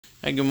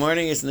Hi, good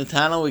morning. It's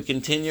Natanel. We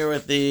continue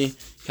with the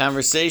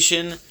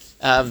conversation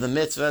of the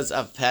mitzvahs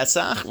of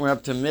Pesach. We're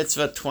up to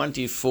mitzvah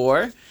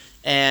 24,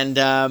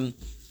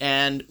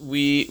 and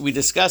we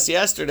discussed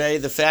yesterday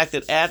the fact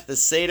that at the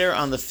Seder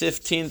on the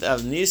 15th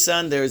of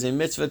Nisan there is a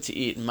mitzvah to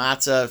eat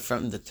matzah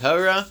from the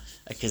Torah,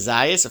 a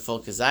kazayas, a full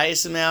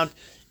kazayas amount,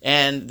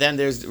 and then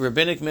there's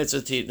rabbinic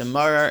mitzvah to eat the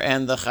maror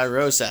and the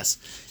charosas.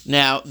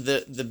 Now,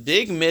 the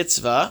big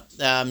mitzvah,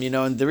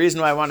 and the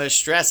reason why I want to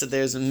stress that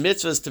there's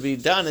mitzvahs to be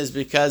done is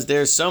because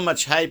there's so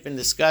much hype and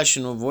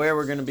discussion of where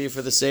we're going to be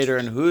for the Seder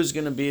and who's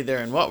going to be there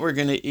and what we're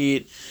going to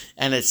eat,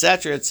 and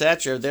etc.,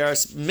 etc. There are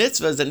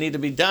mitzvahs that need to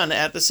be done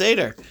at the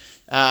Seder.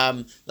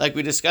 Like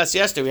we discussed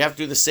yesterday, we have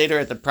to do the Seder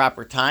at the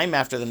proper time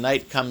after the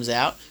night comes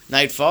out,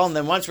 nightfall, and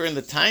then once we're in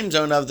the time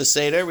zone of the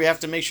Seder, we have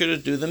to make sure to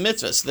do the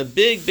mitzvah. So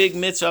the big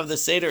mitzvah of the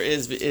Seder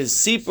is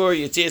Sipur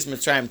Yetzias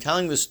Mitzrayim,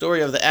 telling the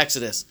story of the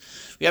Exodus.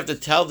 We have to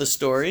tell the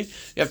story.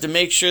 We have to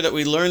make sure that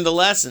we learn the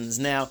lessons.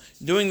 Now,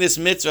 doing this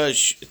mitzvah,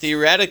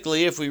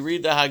 theoretically, if we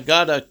read the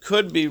Haggadah,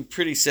 could be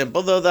pretty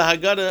simple, though the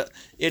Haggadah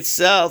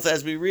itself,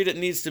 as we read it,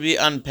 needs to be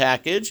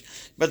unpackaged.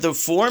 But the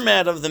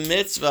format of the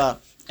mitzvah,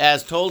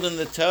 as told in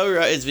the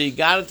Torah, is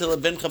v'yigadat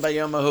lebincha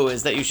bayom hahu,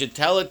 is that you should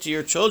tell it to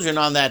your children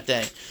on that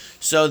day.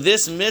 So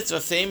this mitzvah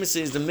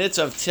famously is the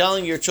mitzvah of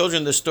telling your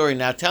children the story.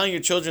 Now, telling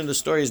your children the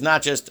story is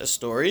not just a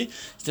story;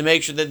 it's to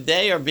make sure that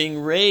they are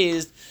being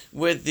raised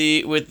with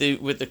the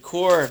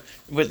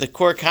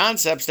core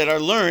concepts that are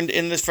learned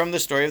from the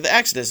story of the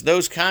Exodus.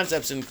 Those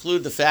concepts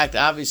include the fact,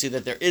 obviously,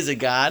 that there is a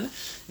God,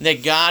 and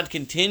that God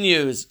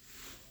continues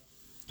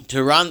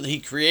to run, he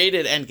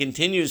created and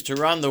continues to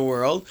run the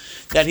world,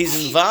 that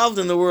he's involved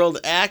in the world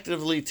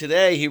actively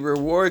today, he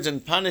rewards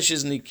and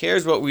punishes and he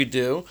cares what we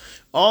do.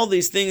 All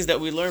these things that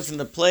we learn from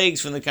the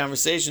plagues, from the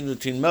conversations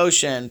between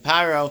Moshe and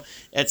Paro,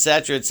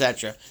 etc.,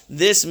 etc.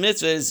 This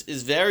mitzvah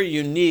is very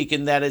unique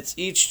in that it's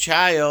each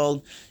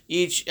child,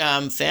 each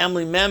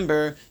family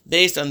member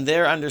based on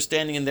their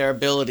understanding and their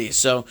abilities.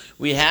 So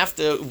we have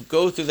to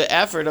go through the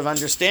effort of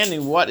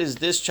understanding what is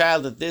this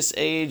child at this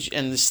age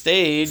and the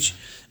stage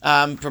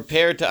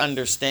prepared to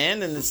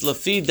understand, and it's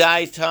Lafi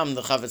Dai Tam,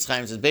 the Chafetz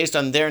Chaim says. Based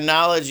on their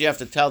knowledge, you have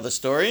to tell the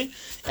story.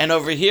 And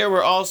over here,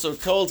 we're also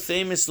told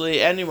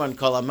famously, anyone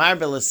call Amar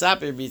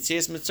Belasapir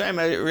B'Yetzias Mitzrayim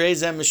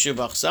Reizeh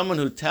Meshubach, someone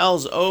who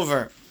tells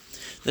over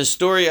the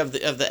story of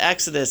the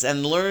Exodus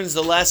and learns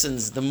the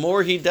lessons. The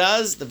more he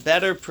does, the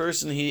better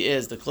person he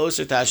is, the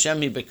closer to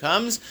Hashem he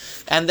becomes,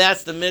 and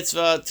that's the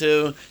mitzvah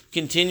to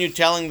continue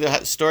telling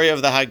the story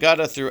of the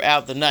Haggadah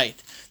throughout the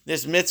night.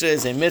 This mitzvah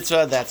is a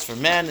mitzvah that's for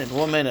men and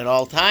women at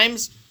all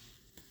times,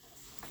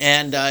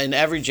 and in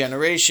every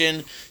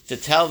generation, to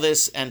tell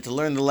this and to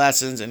learn the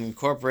lessons and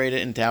incorporate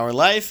it into our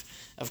life.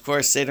 Of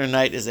course, Seder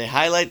night is a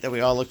highlight that we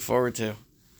all look forward to.